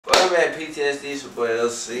had PTSD for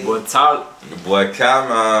LC. Boy, Tyler. Your boy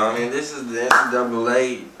Cameron. I mean, this is the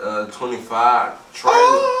NCAA 25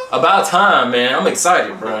 trailer. About time, man. I'm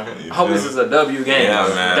excited, bro. I hope this is a W game. Yeah,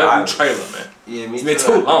 man. W trailer, man. Yeah, me It's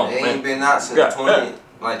too. been too long, It man. ain't been out since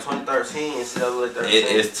 2013, NCAA 13.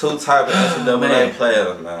 It's two type of NCAA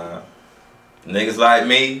players, man. Niggas like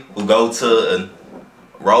me who go to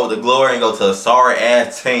Road to Glory and go to a sorry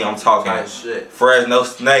ass team. I'm talking Type shit. Fresno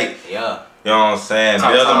Snake. Yeah. You know what I'm saying?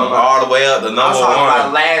 I'm Build them talking about- all the way up to number I'm talking about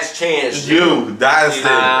one. last chance. You, Dynasty.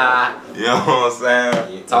 Ah, You know what I'm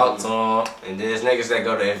saying? talk to him. And there's niggas that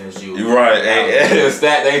go to FSU. You right. Hey,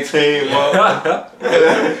 stack they team up.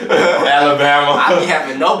 Alabama. I be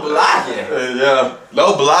having no blocking. Yeah.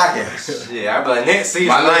 No blocking. Shit, I be like, next season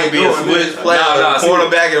My I name ain't be a doing switch this. player, Nah, see-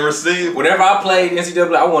 cornerback and receiver. Whenever I played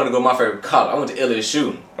NCAA, I wanted to go to my favorite college. I went to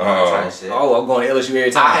LSU. Type shit. Oh, I'm going to LSU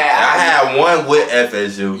every time. I had one with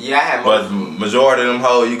FSU. Yeah, I had But majority of them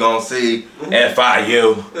hoes you gonna see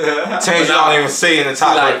FIU. Teams you don't even see in the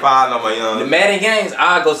top like, 25 no more The young. Madden games,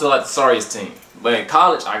 I go to like the sorriest team. But in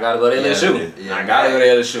college, I gotta go to LSU. yeah, I gotta go to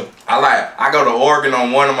LSU. I go to Oregon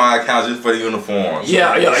on one of my accounts just for the uniforms. Yeah.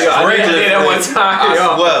 I did that one time. I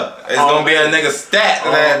yo. swear, it's gonna be a nigga stat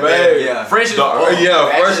that baby. Yeah. French is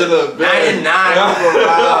Fresh a little bit. 99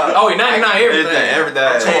 Oh, 99 everything. Every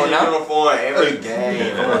day. Change now. uniform every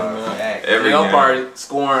game. Every Young game. party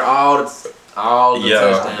scoring all the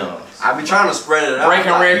touchdowns. I be trying to spread it out.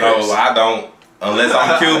 Breaking records. No, I don't. Unless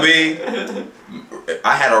I'm QB.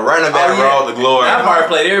 I had a running back roll to glory. That part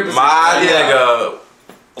played every position. My nigga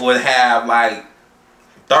would have like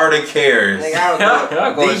 30 carries. Nigga,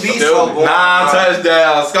 I was DB DB so boring. 9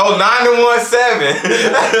 touchdowns. Score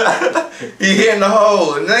 91-7. He hitting the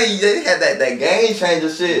hole. And then they had that game changer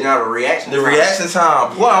shit. You know the reaction. The reaction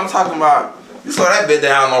time. Boy, I'm talking about. You saw that bit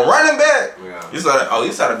down on running back. Yeah. You saw that. Oh,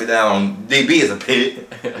 you saw that bit down on DB as a pit.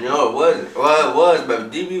 You know it wasn't. Well, it was,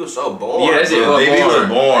 but DB was so boring. Yeah, that shit bro. was DB was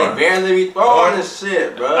They born. barely be throwing this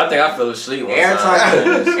shit, bro. I think I fell asleep one Every time.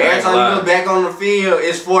 every time you look back on the field,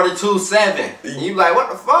 it's 42-7. You be like,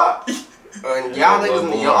 what the fuck? And y'all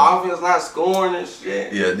niggas, your offense not scoring and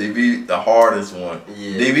shit. Yeah, DB the hardest one.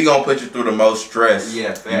 Yeah. DB gonna put you through the most stress. Yeah,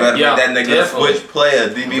 You fact. better Yeah, make that nigga definitely. switch player.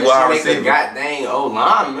 DB Unless wide you make a receiver. goddamn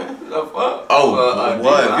O-lineman. The fuck? Oh,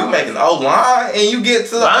 what? If D-line. you making O-line and you get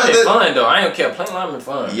to the Lineman other, fun though. I ain't care. Playing lineman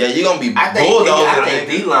fun. yeah, you gonna be I bulldozing. think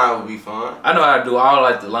D-line would be fun. I know how to do all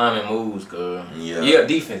like the lineman moves, cause Yeah.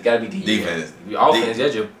 defense gotta be defense. Defense. Your offense,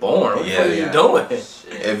 that's just boring. What the fuck are Yeah. you doing? Shit.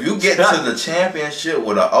 If you get to the championship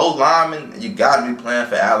with an O-lineman, you gotta be playing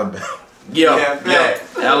for Alabama. Yeah,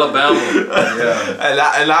 Alabama.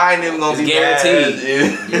 Yeah. And I ain't even gonna It's be guaranteed.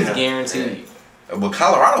 mad. It's guaranteed. But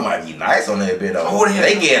Colorado might be nice on that bit though. Oh,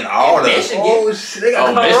 they getting all the. Michigan. Oh shit, they got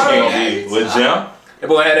Oh, Colorado. Michigan gonna be with Jim. That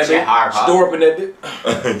boy had that Shit big hard, huh? store up in that bit.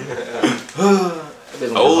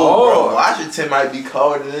 Oh, bro, Washington might be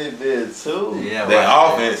cold in this bit too. Yeah, their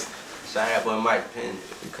Washington. offense. Shout out boy Mike Penn.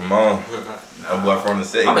 Come on, that boy from the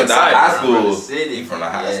city. I'm He from the excited. high From school. the city. He from the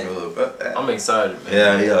high Yeah. school. I'm excited,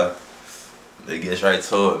 man. Yeah. They get straight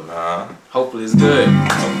to it, man. Hopefully it's good.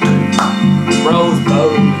 Rose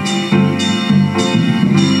Bowl.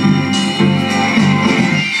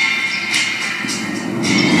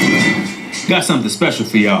 Got something special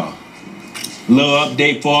for y'all. A little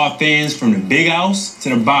update for our fans from the Big House to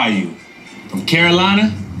the Bayou. From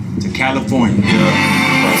Carolina to California.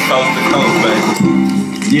 From coast to coast,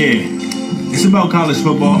 baby. Yeah, it's about college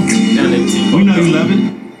football. Down there, T. We know you love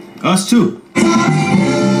it. Us too. That's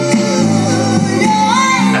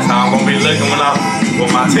how I'm gonna be looking when I'm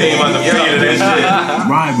with my team undefeated and shit.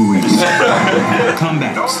 Rivalries.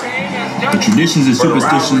 Comebacks. The traditions and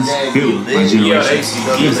superstitions built by generations.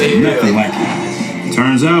 There's nothing like it.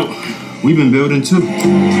 Turns out, we've been building too.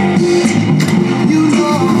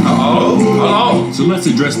 Oh, So let's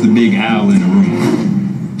address the big owl in the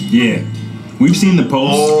room. Yeah, we've seen the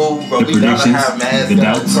posts, Bro, the we gotta predictions, have the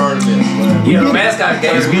doubts. tournament, bro. yeah, the mascot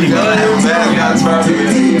game. It's been a Mascot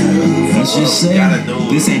tournament. Let's just say, Gotta do it.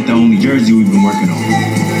 this ain't the only jersey we've been working on.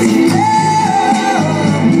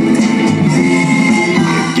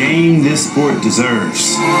 The game this sport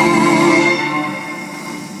deserves.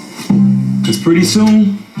 Cause pretty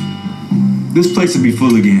soon, this place will be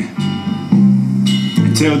full again.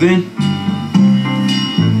 Until then,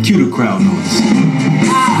 cue the crowd noise.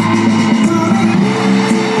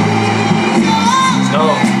 No,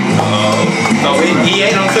 So he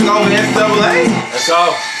ain't done took over NCAA? let's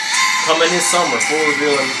go. Coming this summer, full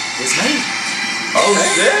revealing this May. Oh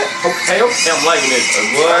shit. Okay, I'm liking it.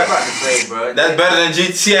 I'm What? about to say, bro. That's better than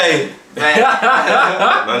GTA.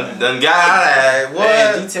 Done got out of Man,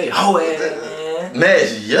 what? GTA, hoe ass, man.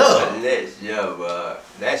 Match, yeah. Next year, bro.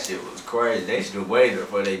 That shit was crazy. They should have waited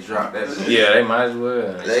before they dropped that shit. Yeah, they might as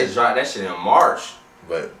well. They dropped that shit in March.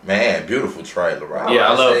 But man, beautiful trailer, right? Yeah,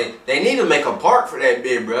 I love it. They need to make a park for that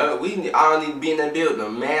bit, bro. I don't need to be in that bit with the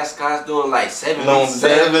mascots doing like 7 Long weeks.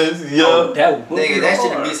 7. yeah. Oh, that Nigga, that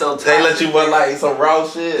shit be so tight. They let you wear like some raw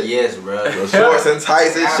shit. Yes, bro. The shorts and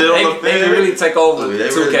tights and shit on the field. They can really take over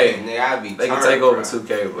 2K. Nigga, I be They can take over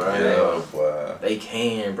 2K, bro. Yeah, boy. They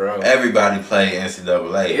can, bro. Everybody play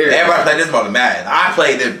NCAA. Yeah. Everybody play this more than Madden. I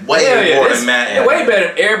played it way more than Madden. Yeah, way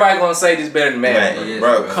better. Everybody gonna say this better than Madden. Yes,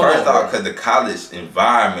 bro. bro. First off, because the college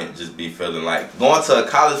environment just be feeling like going to a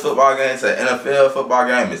college football game to an NFL football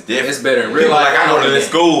game is different. It's better in real People life. like I go to this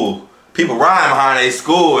school. People rhyme behind their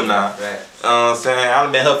school now. Right. You know what I'm saying?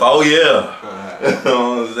 I've been here for you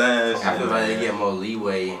know what I'm saying? I feel like they get more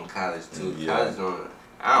leeway in college too. Yeah. College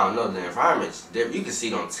I don't know, the environment's different. You can see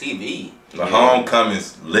it on TV. The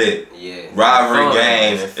homecoming's lit. Yeah. Rivalry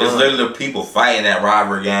games. Man, It's literally people fighting at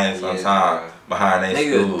rivalry games sometimes behind their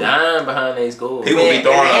school. Niggas dying behind their school. People be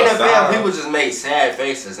throwing in the up NFL, signs. people just make sad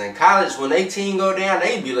faces. In college, when they team go down,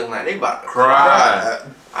 they be looking like they about to Cry.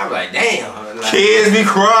 I'm like, damn. Like, Kids be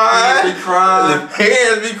crying. kids be crying. The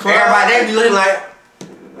parents be crying. Everybody, they be looking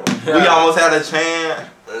like, We almost had a chance.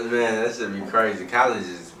 man, that should be crazy. College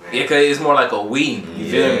is, man. Yeah, cause it's more like a we. You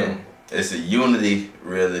feel me? It's a unity,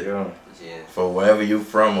 really. Yeah. Yeah. For wherever you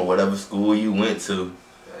from or whatever school you went to. You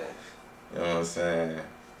know what I'm saying?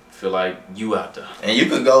 Feel like you out there. And you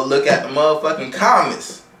could go look at the motherfucking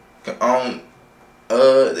comments on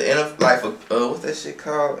the NFL, like what's that shit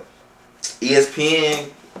called?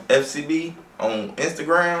 ESPN FCB on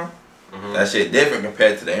Instagram. Mm-hmm. That shit different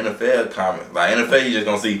compared to the NFL comments. Like NFL, you just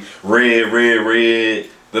gonna see red.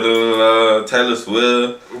 Taylor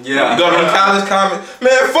Swift. Yeah. You go to the college comments,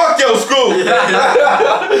 man, fuck your school.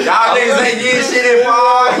 Y'all niggas ain't getting shit in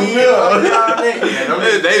ball.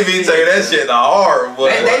 They be taking that shit to heart, boy.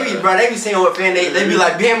 They be saying what fan they be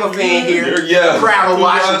like, Bama fan here. Yeah. Proud of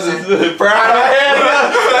Washington. Proud of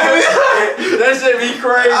That shit be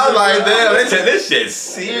crazy. I was like, damn, they take this shit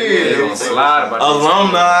serious. They gonna slide about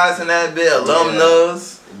Alumni in that bit,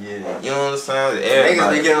 alumnus. Yeah. You know what I'm saying?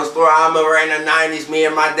 Niggas be getting a story. I remember in the 90s, me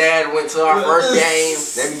and my dad went to our first game.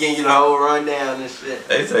 They be getting you the whole rundown and shit.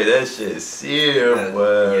 They take that shit serious,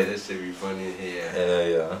 boy. Yeah, this shit be funny as hell. Hell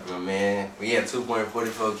yeah. But man, we had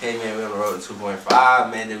 2.44K, man. We on the road to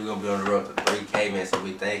 2.5, man. Then we gonna be on the road to 3K, man. So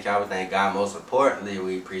we thank y'all. We thank God. Most importantly,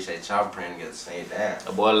 we appreciate y'all praying to get the same down.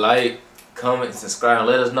 A boy, like, comment, subscribe, and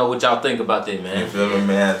let us know what y'all think about that, You man. feel me,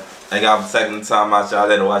 man? Thank y'all for taking the time out y'all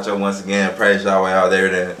there to watch us once again. Praise y'all while y'all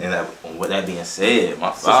there. And with that being said,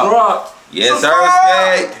 my fault. Subscribe. Yes,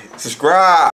 sir, Skate. Subscribe.